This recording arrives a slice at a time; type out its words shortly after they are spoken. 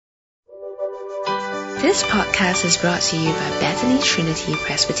This podcast is brought to you by Bethany Trinity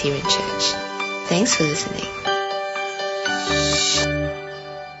Presbyterian Church. Thanks for listening.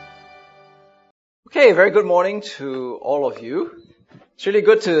 Okay, very good morning to all of you. It's really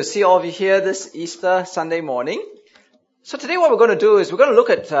good to see all of you here this Easter Sunday morning. So today what we're going to do is we're going to look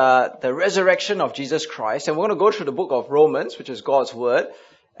at the resurrection of Jesus Christ, and we're going to go through the book of Romans, which is God's Word,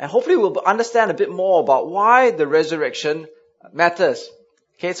 and hopefully we'll understand a bit more about why the resurrection matters.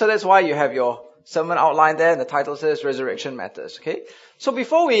 Okay, so that's why you have your sermon outline there, and the title says Resurrection Matters. Okay, so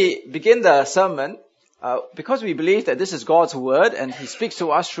before we begin the sermon, because we believe that this is God's Word and He speaks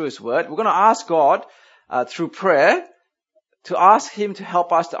to us through His Word, we're going to ask God through prayer to ask Him to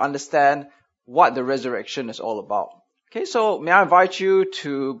help us to understand what the resurrection is all about. Okay, so may I invite you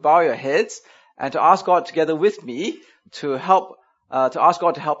to bow your heads and to ask God together with me to ask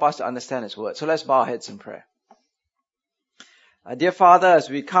God to help us to understand His Word. So let's bow our heads in prayer. Dear Father, as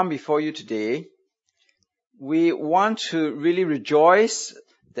we come before you today, we want to really rejoice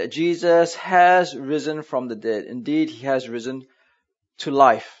that Jesus has risen from the dead. Indeed, He has risen to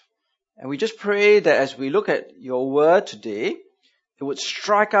life. And we just pray that as we look at your word today, it would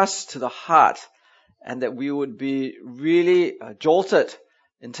strike us to the heart and that we would be really jolted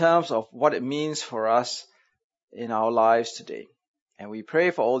in terms of what it means for us in our lives today. And we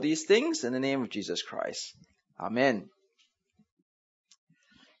pray for all these things in the name of Jesus Christ. Amen.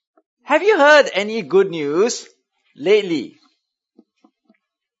 Have you heard any good news lately?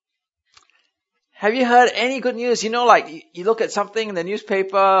 Have you heard any good news? You know, like you look at something in the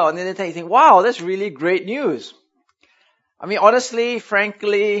newspaper or on the internet, you think, wow, that's really great news. I mean, honestly,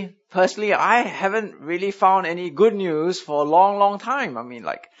 frankly, personally, I haven't really found any good news for a long, long time. I mean,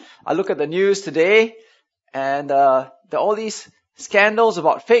 like, I look at the news today and there are all these scandals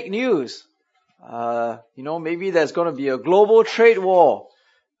about fake news. Maybe there's going to be a global trade war.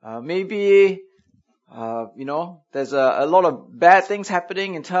 There's a lot of bad things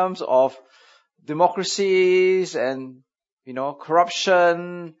happening in terms of democracies and,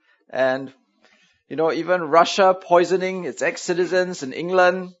 corruption and, even Russia poisoning its ex-citizens in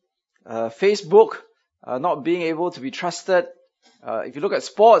England, Facebook not being able to be trusted. If you look at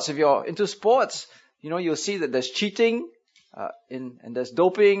sports, if you're into sports, you'll see that there's cheating and there's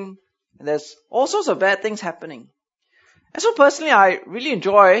doping and there's all sorts of bad things happening. And so personally, I really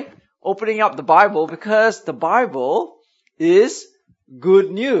enjoy opening up the Bible because the Bible is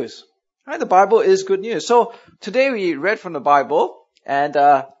good news. Right? The Bible is good news. So today we read from the Bible, and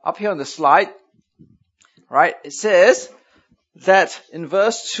up here on the slide, right, it says that in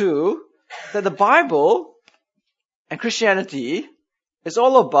verse 2, that the Bible and Christianity is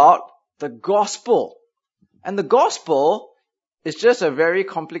all about the gospel. And the gospel is just a very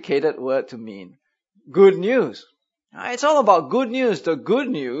complicated word to mean good news. It's all about good news, the good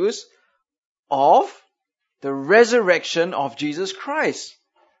news of the resurrection of Jesus Christ,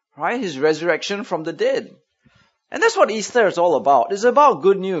 right? His resurrection from the dead. And that's what Easter is all about. It's about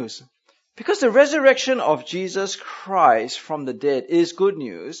good news. Because the resurrection of Jesus Christ from the dead is good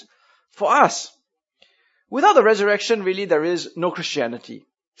news for us. Without the resurrection, really, there is no Christianity.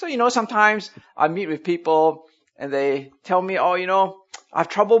 So, sometimes I meet with people and they tell me, I have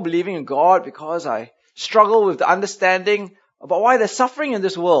trouble believing in God because I struggle with the understanding about why there's suffering in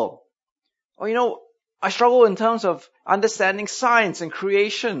this world. Or, I struggle in terms of understanding science and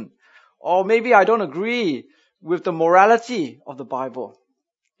creation. Or maybe I don't agree with the morality of the Bible.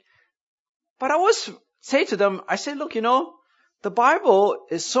 But I always say to them, look, the Bible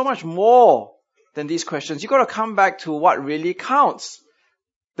is so much more than these questions. You've got to come back to what really counts.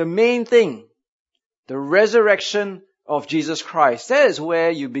 The main thing, the resurrection of Jesus Christ. That is where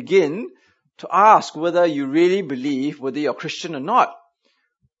you begin to ask whether you really believe whether you're Christian or not.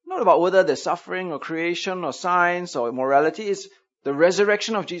 Not about whether there's suffering or creation or science or morality. It's the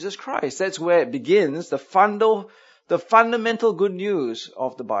resurrection of Jesus Christ. That's where it begins, the fundamental good news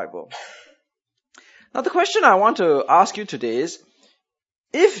of the Bible. Now the question I want to ask you today is,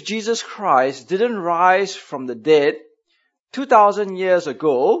 if Jesus Christ didn't rise from the dead 2,000 years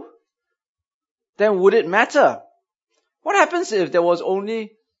ago, then would it matter? What happens if there was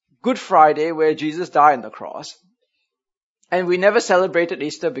only Good Friday where Jesus died on the cross and we never celebrated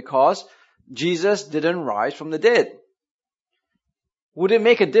Easter because Jesus didn't rise from the dead? Would it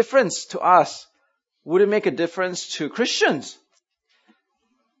make a difference to us? Would it make a difference to Christians?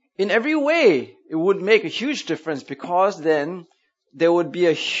 In every way, it would make a huge difference because then there would be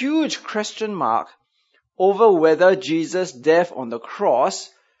a huge question mark over whether Jesus' death on the cross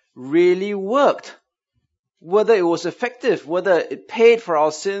really worked. Whether it was effective, whether it paid for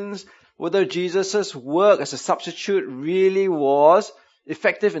our sins, whether Jesus' work as a substitute really was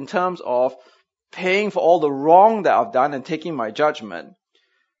effective in terms of paying for all the wrong that I've done and taking my judgment,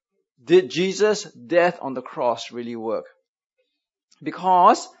 did Jesus' death on the cross really work?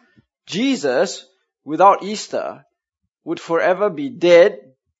 Because Jesus, without Easter, would forever be dead,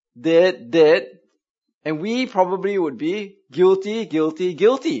 and we probably would be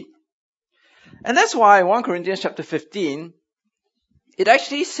guilty. And that's why in 1 Corinthians chapter 15, it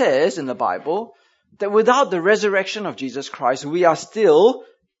actually says in the Bible that without the resurrection of Jesus Christ, we are still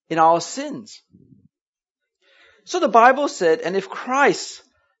in our sins. So the Bible said, and if Christ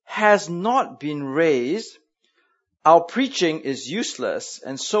has not been raised, our preaching is useless,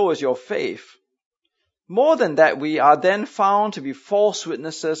 and so is your faith. More than that, we are then found to be false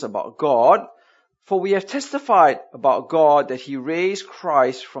witnesses about God, for we have testified about God that He raised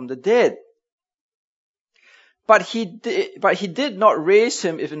Christ from the dead. But he did not raise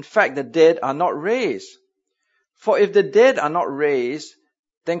Him if in fact the dead are not raised. For if the dead are not raised,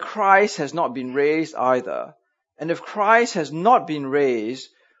 then Christ has not been raised either. And if Christ has not been raised,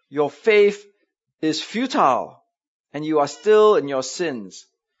 your faith is futile, and you are still in your sins.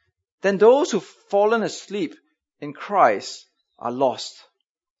 Then those who've fallen asleep in Christ are lost.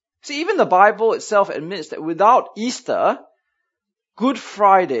 See, even the Bible itself admits that without Easter, Good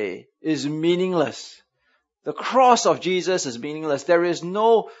Friday is meaningless. The cross of Jesus is meaningless. There is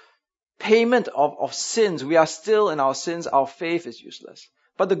no payment of sins. We are still in our sins. Our faith is useless.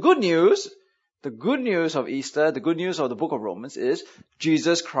 But the good news of Easter, the good news of the book of Romans is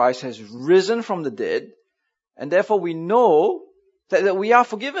Jesus Christ has risen from the dead, and therefore we know that we are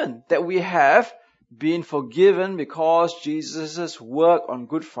forgiven, that we have been forgiven because Jesus' work on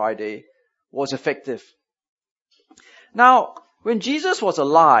Good Friday was effective. Now, when Jesus was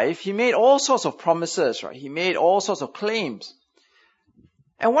alive, He made all sorts of promises, right? He made all sorts of claims.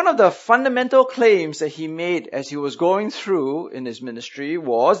 And one of the fundamental claims that He made as He was going through in His ministry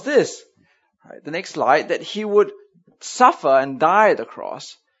was this. Right, the next slide, that He would suffer and die at the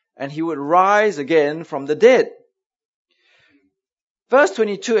cross, and He would rise again from the dead. Verse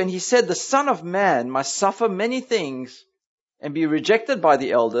 22, and He said, the Son of Man must suffer many things and be rejected by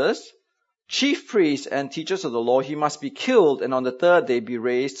the elders, chief priests and teachers of the law. He must be killed and on the third day be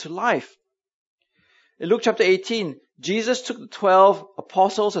raised to life. In Luke chapter 18, Jesus took the 12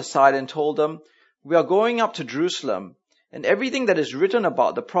 apostles aside and told them, we are going up to Jerusalem, and everything that is written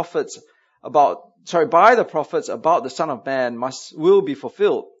about the prophets, by the prophets about the Son of Man will be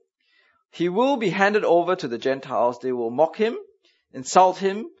fulfilled. He will be handed over to the Gentiles. They will mock Him, insult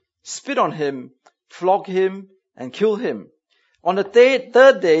Him, spit on Him, flog Him, and kill Him. On the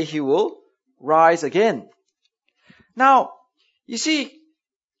third day, He will rise again. Now, you see,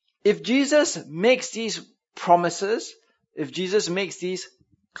 if Jesus makes these promises, if Jesus makes these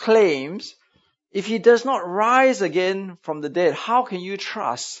claims, if He does not rise again from the dead, how can you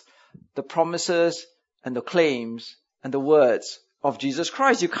trust the promises and the claims and the words of Jesus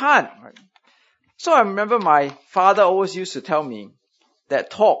Christ? You can't. Right? So I remember my father always used to tell me that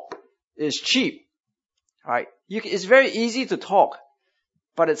talk is cheap. Right? It's very easy to talk,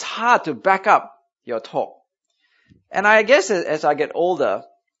 but it's hard to back up your talk. And I guess as I get older,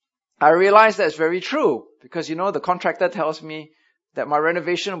 I realize that's very true. Because, the contractor tells me that my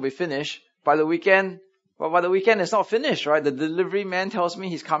renovation will be finished by the weekend. But by the weekend, it's not finished, right? The delivery man tells me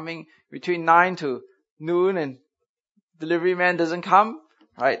he's coming between 9 to noon, and delivery man doesn't come,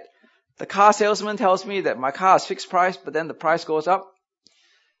 right? The car salesman tells me that my car is fixed price, but then the price goes up.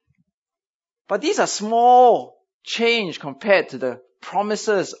 But these are small change compared to the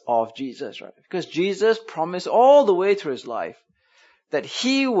promises of Jesus, right? Because Jesus promised all the way through His life that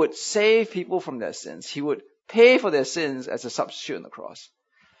He would save people from their sins. He would pay for their sins as a substitute on the cross.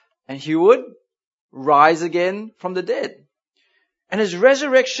 And He would rise again from the dead. And His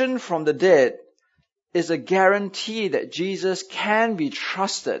resurrection from the dead is a guarantee that Jesus can be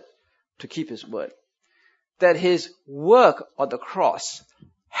trusted to keep His word. That His work on the cross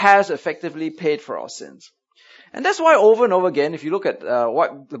has effectively paid for our sins. And that's why over and over again, if you look at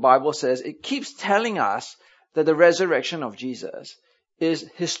what the Bible says, it keeps telling us that the resurrection of Jesus is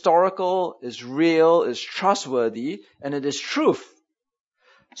historical, is real, is trustworthy, and it is truth.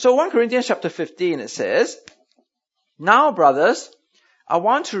 So 1 Corinthians chapter 15, it says, now, brothers, I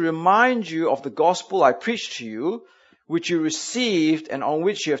want to remind you of the gospel I preached to you, which you received and on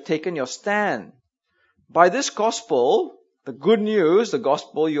which you have taken your stand. By this gospel, the good news, the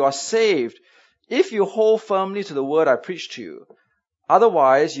gospel, you are saved, if you hold firmly to the word I preached to you.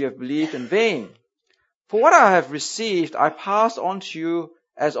 Otherwise, you have believed in vain. For what I have received, I passed on to you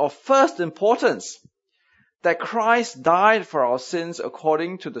as of first importance, that Christ died for our sins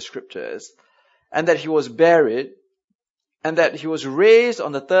according to the Scriptures, and that He was buried, and that he was raised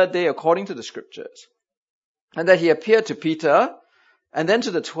on the third day according to the scriptures, and that he appeared to Peter, and then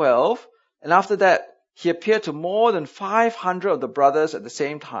to the 12, and after that he appeared to more than 500 of the brothers at the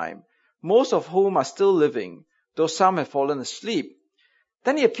same time, most of whom are still living, though some have fallen asleep.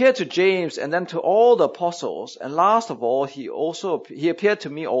 Then he appeared to James, and then to all the apostles, and last of all he appeared to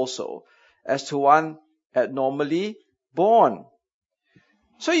me also, as to one abnormally born.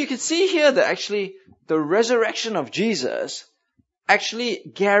 So you can see here that actually the resurrection of Jesus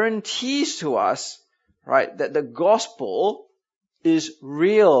actually guarantees to us, right, that the gospel is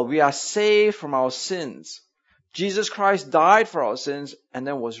real. We are saved from our sins. Jesus Christ died for our sins and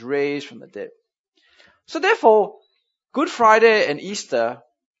then was raised from the dead. So therefore, Good Friday and Easter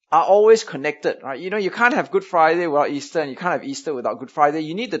are always connected, right? You can't have Good Friday without Easter, and you can't have Easter without Good Friday.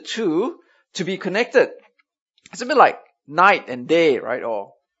 You need the two to be connected. It's a bit like night and day, right?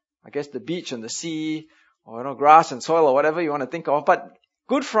 Or I guess the beach and the sea, or grass and soil, or whatever you want to think of. But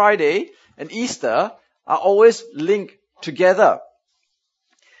Good Friday and Easter are always linked together,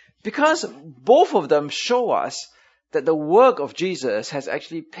 because both of them show us that the work of Jesus has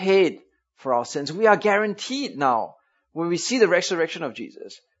actually paid for our sins. We are guaranteed now, when we see the resurrection of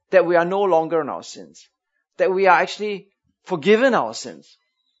Jesus, that we are no longer in our sins, that we are actually forgiven our sins.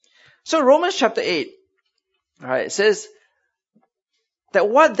 So Romans chapter 8, right, it says that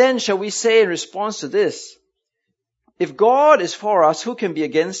what then shall we say in response to this? If God is for us, who can be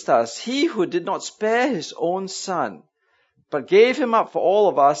against us? He who did not spare his own son, but gave him up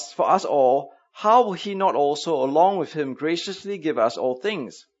for us all, how will he not also, along with him, graciously give us all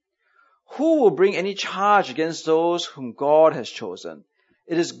things? Who will bring any charge against those whom God has chosen?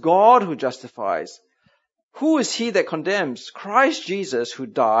 It is God who justifies. Who is he that condemns? Christ Jesus, who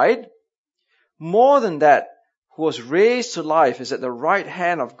died. More than that, who was raised to life, is at the right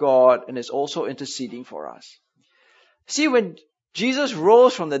hand of God and is also interceding for us. See, when Jesus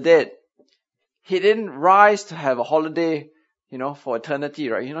rose from the dead, he didn't rise to have a holiday, for eternity,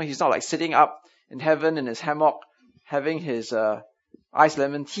 right? He's not like sitting up in heaven in his hammock having his iced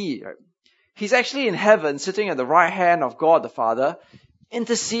lemon tea, right? He's actually in heaven, sitting at the right hand of God the Father,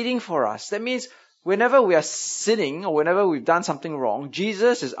 interceding for us. That means whenever we are sinning or whenever we've done something wrong,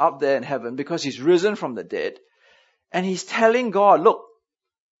 Jesus is up there in heaven because he's risen from the dead. And he's telling God, look,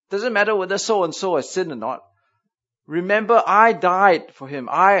 doesn't matter whether so-and-so has sinned or not. Remember, I died for him.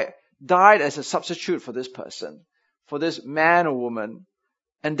 I died as a substitute for this person, for this man or woman.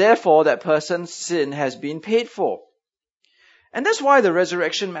 And therefore, that person's sin has been paid for. And that's why the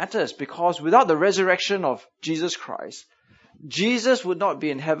resurrection matters, because without the resurrection of Jesus Christ, Jesus would not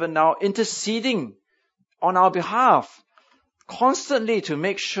be in heaven now interceding on our behalf, constantly to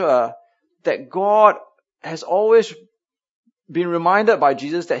make sure that God has always been reminded by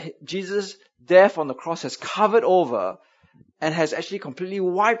Jesus that Jesus' death on the cross has covered over and has actually completely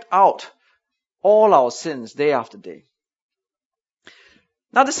wiped out all our sins day after day.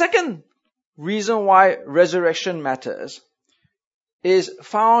 Now, the second reason why resurrection matters is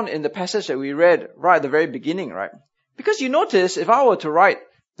found in the passage that we read right at the very beginning, right? Because you notice, if I were to write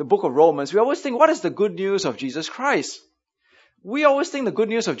the book of Romans, we always think, what is the good news of Jesus Christ? We always think the good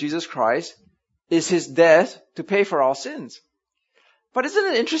news of Jesus Christ is his death to pay for our sins. But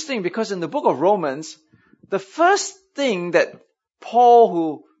isn't it interesting, because in the book of Romans, the first thing that Paul,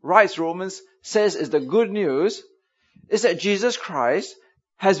 who writes Romans, says is the good news is that Jesus Christ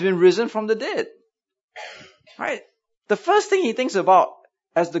has been risen from the dead. Right? The first thing he thinks about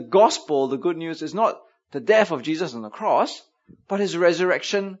as the gospel, the good news, is not the death of Jesus on the cross, but his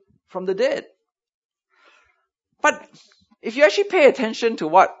resurrection from the dead. But if you actually pay attention to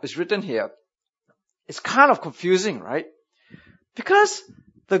what is written here, it's kind of confusing, right? Because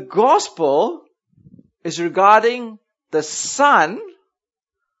the gospel is regarding the Son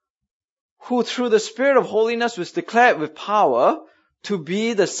who through the Spirit of holiness was declared with power to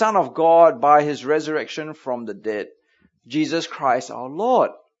be the Son of God by his resurrection from the dead. Jesus Christ our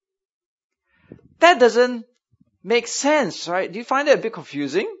Lord. That doesn't make sense, right? Do you find it a bit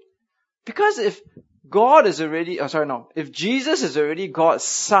confusing? Because if Jesus is already God's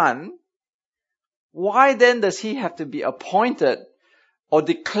Son, why then does he have to be appointed or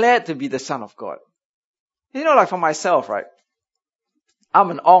declared to be the Son of God? Like for myself, right?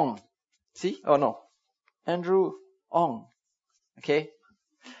 I'm an Ong. See? Oh no. Andrew Ong. Okay?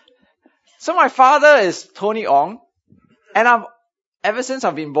 So my father is Tony Ong, and ever since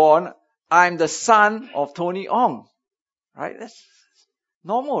I've been born, I'm the son of Tony Ong. Right? That's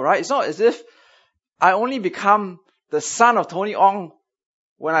normal, right? It's not as if I only become the son of Tony Ong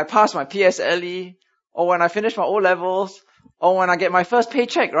when I pass my PSLE, or when I finish my O-levels, or when I get my first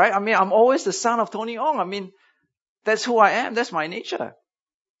paycheck, right? I'm always the son of Tony Ong. That's who I am. That's my nature.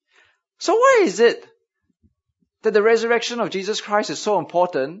 So why is it that the resurrection of Jesus Christ is so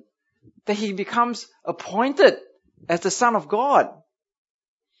important that he becomes appointed as the Son of God?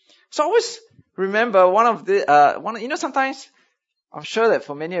 So I always remember sometimes I'm sure that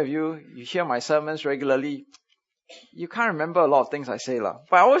for many of you, you hear my sermons regularly. You can't remember a lot of things I say, but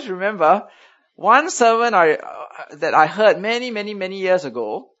I always remember one sermon that I heard many years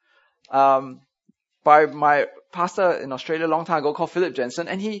ago, by my pastor in Australia a long time ago called Philip Jensen,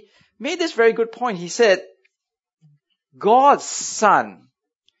 and he made this very good point. He said, God's Son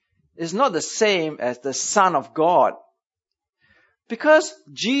is not the same as the Son of God. Because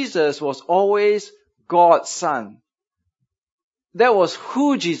Jesus was always God's Son. That was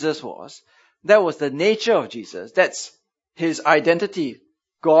who Jesus was. That was the nature of Jesus. That's his identity.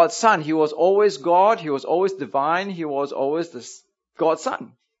 God's Son. He was always God. He was always divine. He was always God's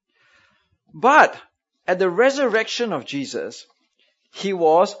Son. But at the resurrection of Jesus, he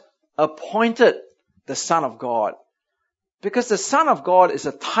was appointed the Son of God. Because the Son of God is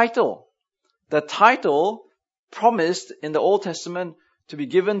a title. The title promised in the Old Testament to be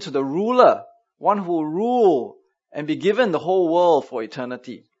given to the ruler, one who will rule and be given the whole world for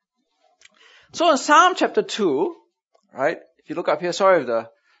eternity. So in Psalm chapter 2, right, if you look up here, sorry if the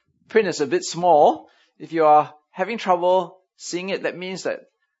print is a bit small. If you are having trouble seeing it, that means that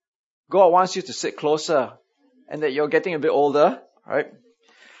God wants you to sit closer and that you're getting a bit older, right?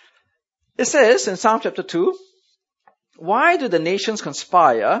 It says in Psalm chapter 2, why do the nations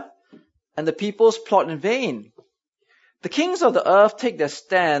conspire and the peoples plot in vain? The kings of the earth take their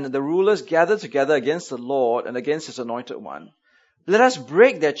stand, and the rulers gather together against the Lord and against his anointed one. Let us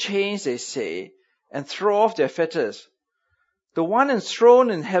break their chains, they say, and throw off their fetters. The one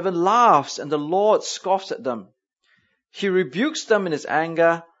enthroned in heaven laughs, and the Lord scoffs at them. He rebukes them in his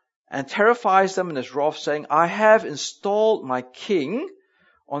anger and terrifies them in his wrath, saying, I have installed my king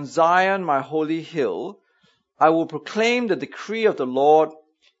on Zion, my holy hill. I will proclaim the decree of the Lord.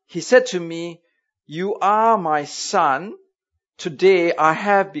 He said to me, you are my son. Today I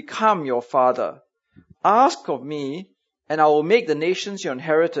have become your father. Ask of me, and I will make the nations your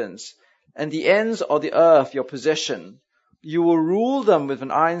inheritance, and the ends of the earth your possession. You will rule them with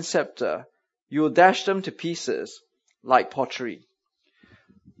an iron scepter. You will dash them to pieces like pottery.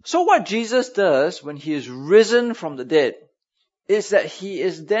 So what Jesus does when he is risen from the dead is that he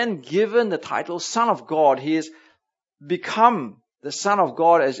is then given the title Son of God. He has become the Son of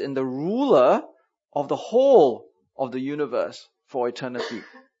God as in the ruler of the whole of the universe for eternity.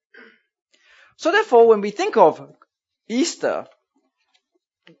 So therefore, when we think of Easter,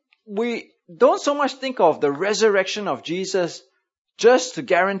 we don't so much think of the resurrection of Jesus just to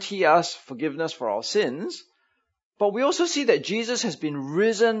guarantee us forgiveness for our sins, but we also see that Jesus has been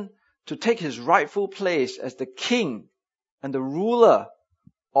risen to take his rightful place as the king and the ruler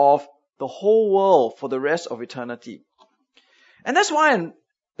of the whole world for the rest of eternity. And that's why in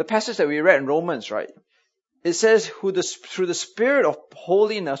the passage that we read in Romans, right, it says, who through the Spirit of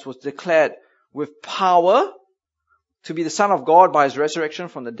holiness was declared with power to be the Son of God by his resurrection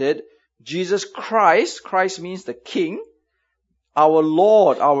from the dead, Jesus Christ, Christ means the King, our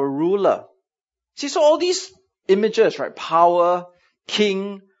Lord, our ruler. See, so all these images, right, power,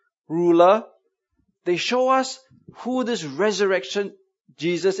 King, ruler, they show us who this resurrection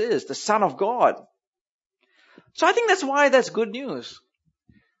Jesus is, the Son of God. So I think that's why that's good news.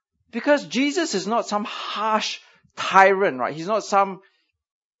 Because Jesus is not some harsh tyrant, right? He's not some,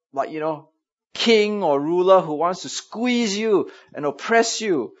 king or ruler who wants to squeeze you and oppress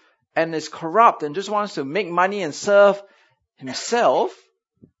you and is corrupt and just wants to make money and serve himself.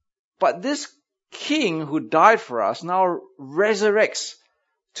 But this king who died for us now resurrects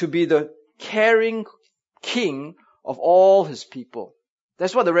to be the caring king of all his people.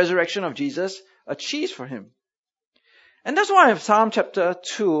 That's what the resurrection of Jesus achieves for him. And that's why in Psalm chapter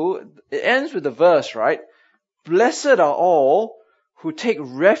 2, it ends with the verse, right? Blessed are all who take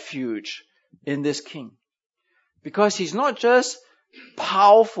refuge in this king. Because he's not just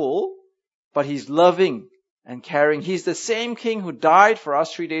powerful, but he's loving and caring. He's the same king who died for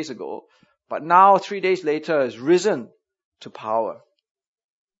us 3 days ago, but now 3 days later is risen to power.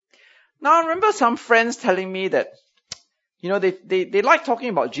 Now I remember some friends telling me that, they like talking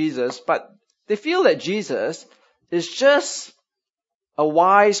about Jesus, but they feel that Jesus is just a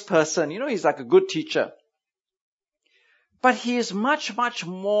wise person. He's like a good teacher. But he is much, much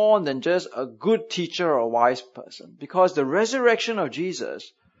more than just a good teacher or a wise person. Because the resurrection of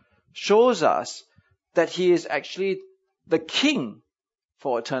Jesus shows us that he is actually the king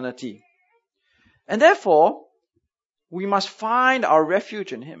for eternity. And therefore, we must find our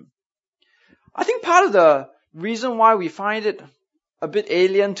refuge in him. I think part of the reason why we find it a bit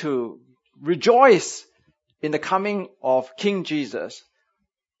alien to rejoice in the coming of King Jesus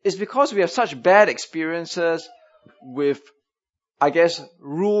is because we have such bad experiences with, I guess,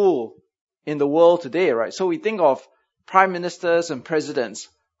 rule in the world today, right? So we think of prime ministers and presidents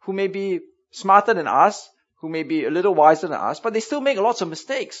who may be smarter than us, who may be a little wiser than us, but they still make lots of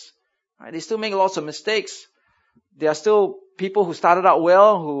mistakes, right? They still make lots of mistakes. There are still people who started out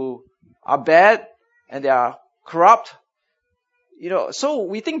well, who are bad, and they are corrupt. So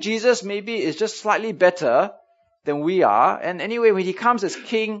we think Jesus maybe is just slightly better than we are. And anyway, when he comes as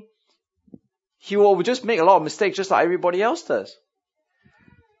king, he will just make a lot of mistakes just like everybody else does.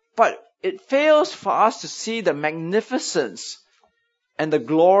 But it fails for us to see the magnificence and the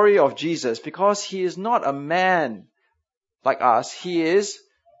glory of Jesus because he is not a man like us. He is,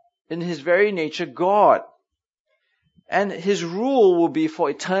 in his very nature, God. And his rule will be for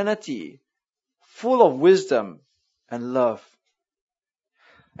eternity, full of wisdom and love.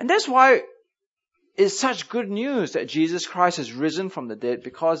 And that's why it's such good news that Jesus Christ has risen from the dead,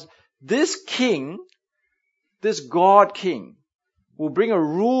 because this king, this God king, will bring a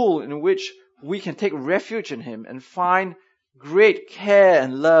rule in which we can take refuge in him and find great care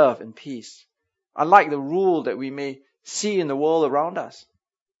and love and peace, unlike the rule that we may see in the world around us.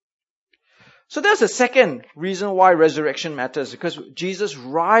 So that's the second reason why resurrection matters, because Jesus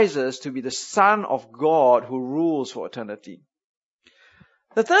rises to be the Son of God who rules for eternity.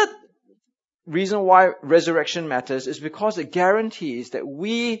 The third reason why resurrection matters is because it guarantees that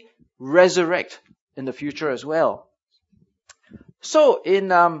we resurrect in the future as well. So in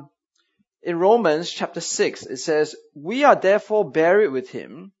Romans chapter 6, it says, "We are therefore buried with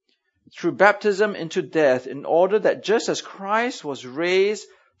him through baptism into death, in order that just as Christ was raised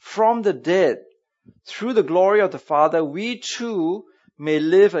from the dead through the glory of the Father, we too may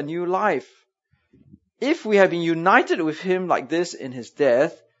live a new life. If we have been united with him like this in his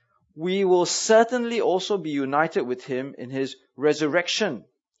death, we will certainly also be united with him in his resurrection.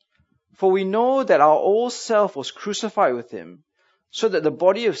 For we know that our old self was crucified with him, so that the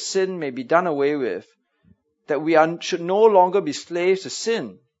body of sin may be done away with, that we should no longer be slaves to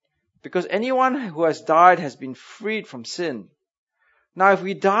sin, because anyone who has died has been freed from sin. Now if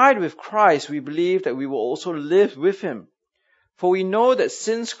we died with Christ, we believe that we will also live with him. For we know that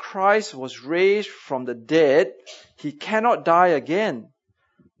since Christ was raised from the dead, he cannot die again.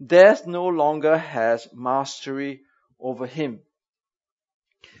 Death no longer has mastery over him."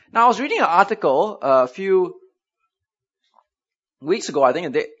 Now I was reading an article a few weeks ago, I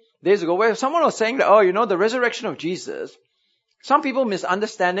think days ago, where someone was saying that, the resurrection of Jesus, some people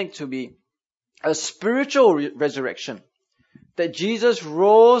misunderstand it to be a spiritual resurrection. That Jesus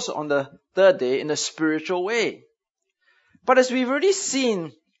rose on the third day in a spiritual way. But as we've already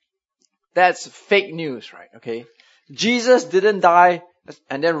seen, that's fake news, right? Okay. Jesus didn't die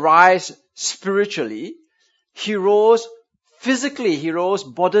and then rise spiritually. He rose physically. He rose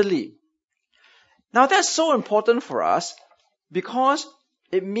bodily. Now that's so important for us because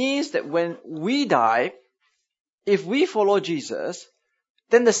it means that when we die, if we follow Jesus,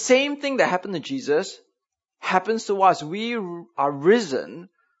 then the same thing that happened to Jesus happens to us. We are risen,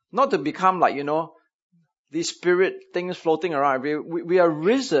 not to become like, these spirit things floating around. We are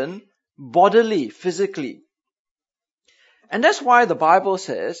risen bodily, physically. And that's why the Bible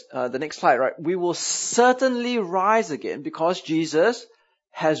says, the next slide, right? We will certainly rise again because Jesus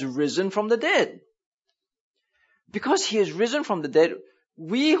has risen from the dead. Because he has risen from the dead,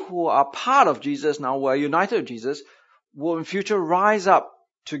 we who are part of Jesus now, who are united with Jesus, will in future rise up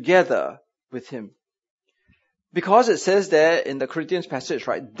together with him. Because it says there in the Corinthians passage,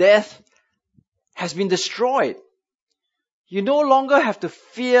 right? Death has been destroyed. You no longer have to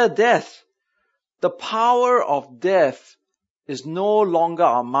fear death. The power of death is no longer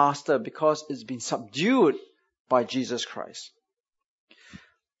our master because it's been subdued by Jesus Christ.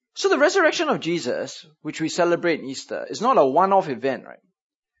 So the resurrection of Jesus, which we celebrate in Easter, is not a one-off event, right?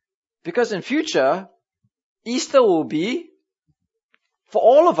 Because in future, Easter will be for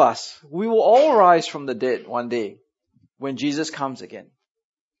all of us. We will all rise from the dead one day when Jesus comes again.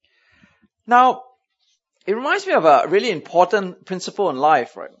 Now, it reminds me of a really important principle in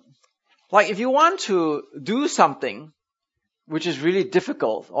life, right? Like if you want to do something which is really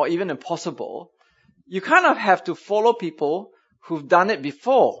difficult or even impossible, you kind of have to follow people who've done it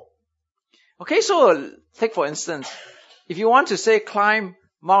before. Okay, so take for instance, if you want to say climb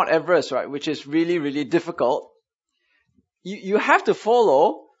Mount Everest, right, which is really, really difficult, you have to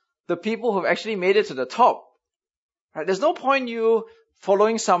follow the people who've actually made it to the top. Right? There's no point you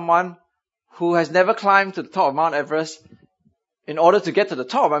following someone who has never climbed to the top of Mount Everest in order to get to the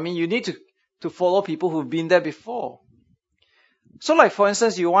top. I mean, you need to follow people who've been there before. So like, for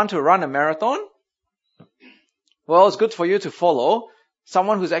instance, you want to run a marathon? Well, it's good for you to follow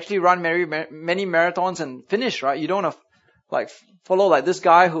someone who's actually run many marathons and finished, right? You don't want to follow like this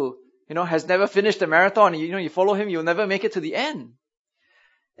guy who, has never finished a marathon. You follow him, you'll never make it to the end.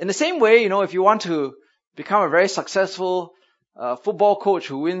 In the same way, if you want to become a very successful football coach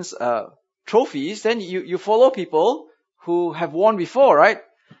who wins trophies, then you follow people who have won before, right?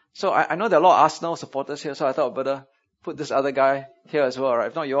 So I know there are a lot of Arsenal supporters here, so I thought I'd better put this other guy here as well, right?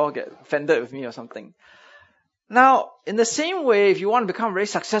 If not, you all get offended with me or something. Now, in the same way, if you want to become a very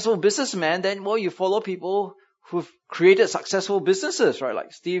successful businessman, then, you follow people who've created successful businesses, right?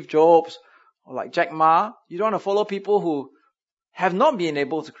 Like Steve Jobs or like Jack Ma. You don't want to follow people who have not been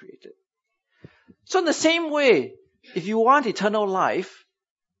able to create it. So in the same way, if you want eternal life,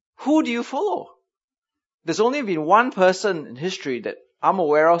 who do you follow? There's only been one person in history that I'm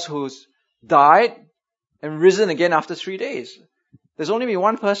aware of who's died and risen again after 3 days. There's only been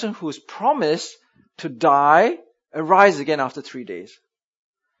one person who's promised to die and rise again after 3 days.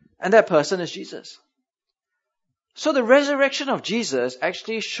 And that person is Jesus. So the resurrection of Jesus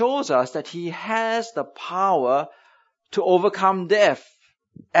actually shows us that he has the power to overcome death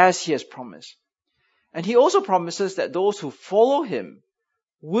as he has promised. And he also promises that those who follow him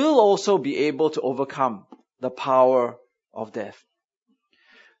will also be able to overcome the power of death.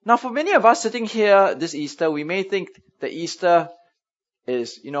 Now, for many of us sitting here this Easter, we may think that Easter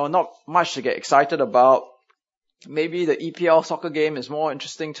is, not much to get excited about. Maybe the EPL soccer game is more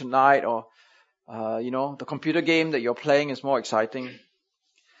interesting tonight, or, the computer game that you're playing is more exciting.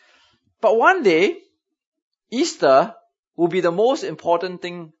 But one day, Easter will be the most important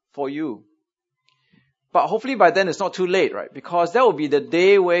thing for you. But hopefully by then it's not too late, right? Because that will be the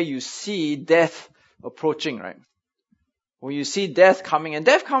day where you see death approaching, right? When you see death coming, and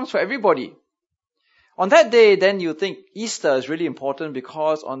death comes for everybody. On that day, then you think Easter is really important,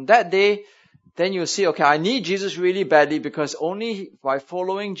 because on that day, then you'll see, okay, I need Jesus really badly, because only by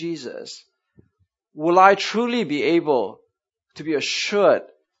following Jesus will I truly be able to be assured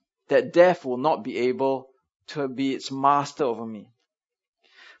that death will not be able to be its master over me.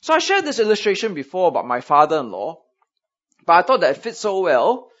 So I shared this illustration before about my father-in-law, but I thought that it fits so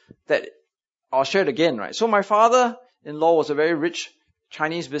well that I'll share it again, right? So my father-in-law was a very rich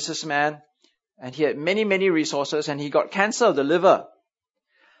Chinese businessman, and he had many, many resources, and he got cancer of the liver.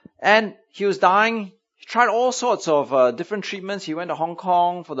 And he was dying. He tried all sorts of different treatments. He went to Hong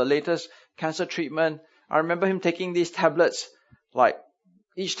Kong for the latest cancer treatment. I remember him taking these tablets, like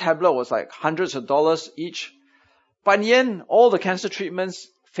each tablet was like hundreds of dollars each. But in the end, all the cancer treatments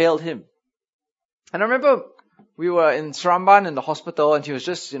failed him. And I remember we were in Seremban in the hospital, and he was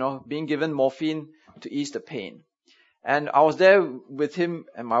just, being given morphine to ease the pain. And I was there with him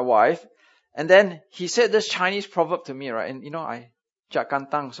and my wife. And then he said this Chinese proverb to me, right? And I jiak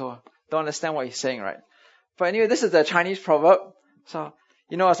kantang, so don't understand what he's saying, right? But anyway, this is the Chinese proverb. So,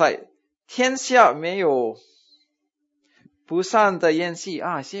 it's like, 天下没有不散的宴席.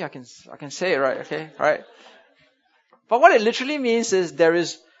 I see, I can say it, right? Okay, right? But what it literally means is there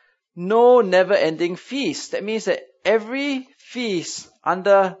is no never-ending feast. That means that every feast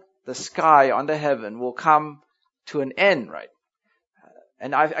under the sky, under heaven, will come to an end, right?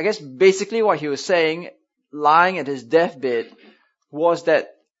 And I guess basically what he was saying, lying at his deathbed, was that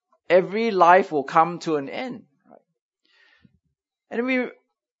every life will come to an end. Right? And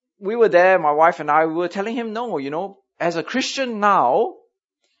we were there, my wife and I, we were telling him, no, as a Christian now,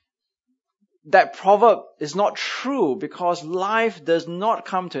 that proverb is not true, because life does not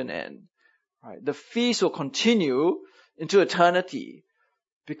come to an end. Right? The feast will continue into eternity,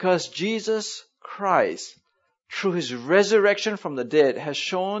 because Jesus Christ, through his resurrection from the dead, has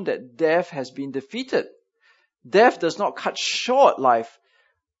shown that death has been defeated. Death does not cut short life.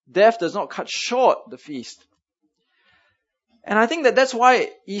 Death does not cut short the feast. And I think that that's why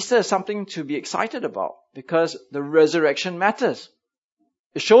Easter is something to be excited about, because the resurrection matters.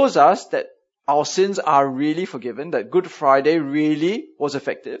 It shows us that our sins are really forgiven, that Good Friday really was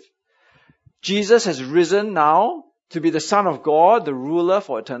effective. Jesus has risen now to be the Son of God, the ruler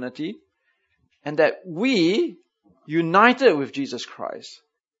for eternity, and that we, united with Jesus Christ,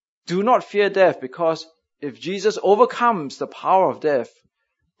 do not fear death, because if Jesus overcomes the power of death,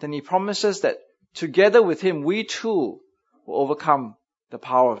 then he promises that together with him, we too will overcome the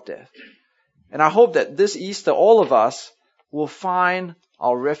power of death. And I hope that this Easter, all of us will find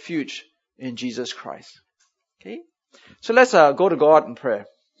our refuge in Jesus Christ. Okay? So let's go to God in prayer.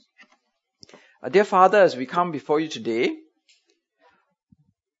 Dear Father, as we come before you today,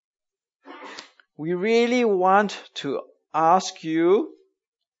 we really want to ask you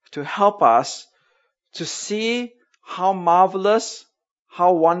to help us to see how marvelous,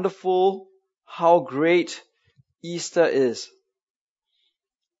 how wonderful, how great Easter is.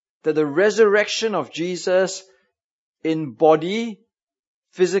 That the resurrection of Jesus in body,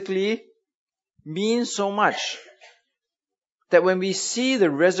 physically, means so much. That when we see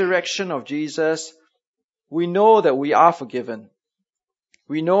the resurrection of Jesus, we know that we are forgiven.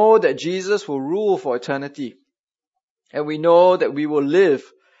 We know that Jesus will rule for eternity. And we know that we will live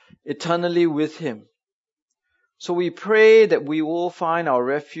eternally with Him. So we pray that we will find our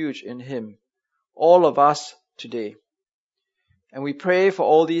refuge in Him, all of us today. And we pray for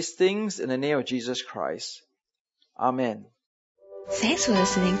all these things in the name of Jesus Christ. Amen. Thanks for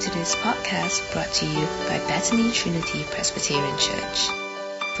listening to this podcast brought to you by Bethany Trinity Presbyterian Church.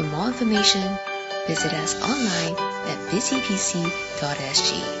 For more information, visit us online at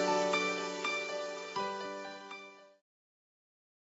busypc.sg.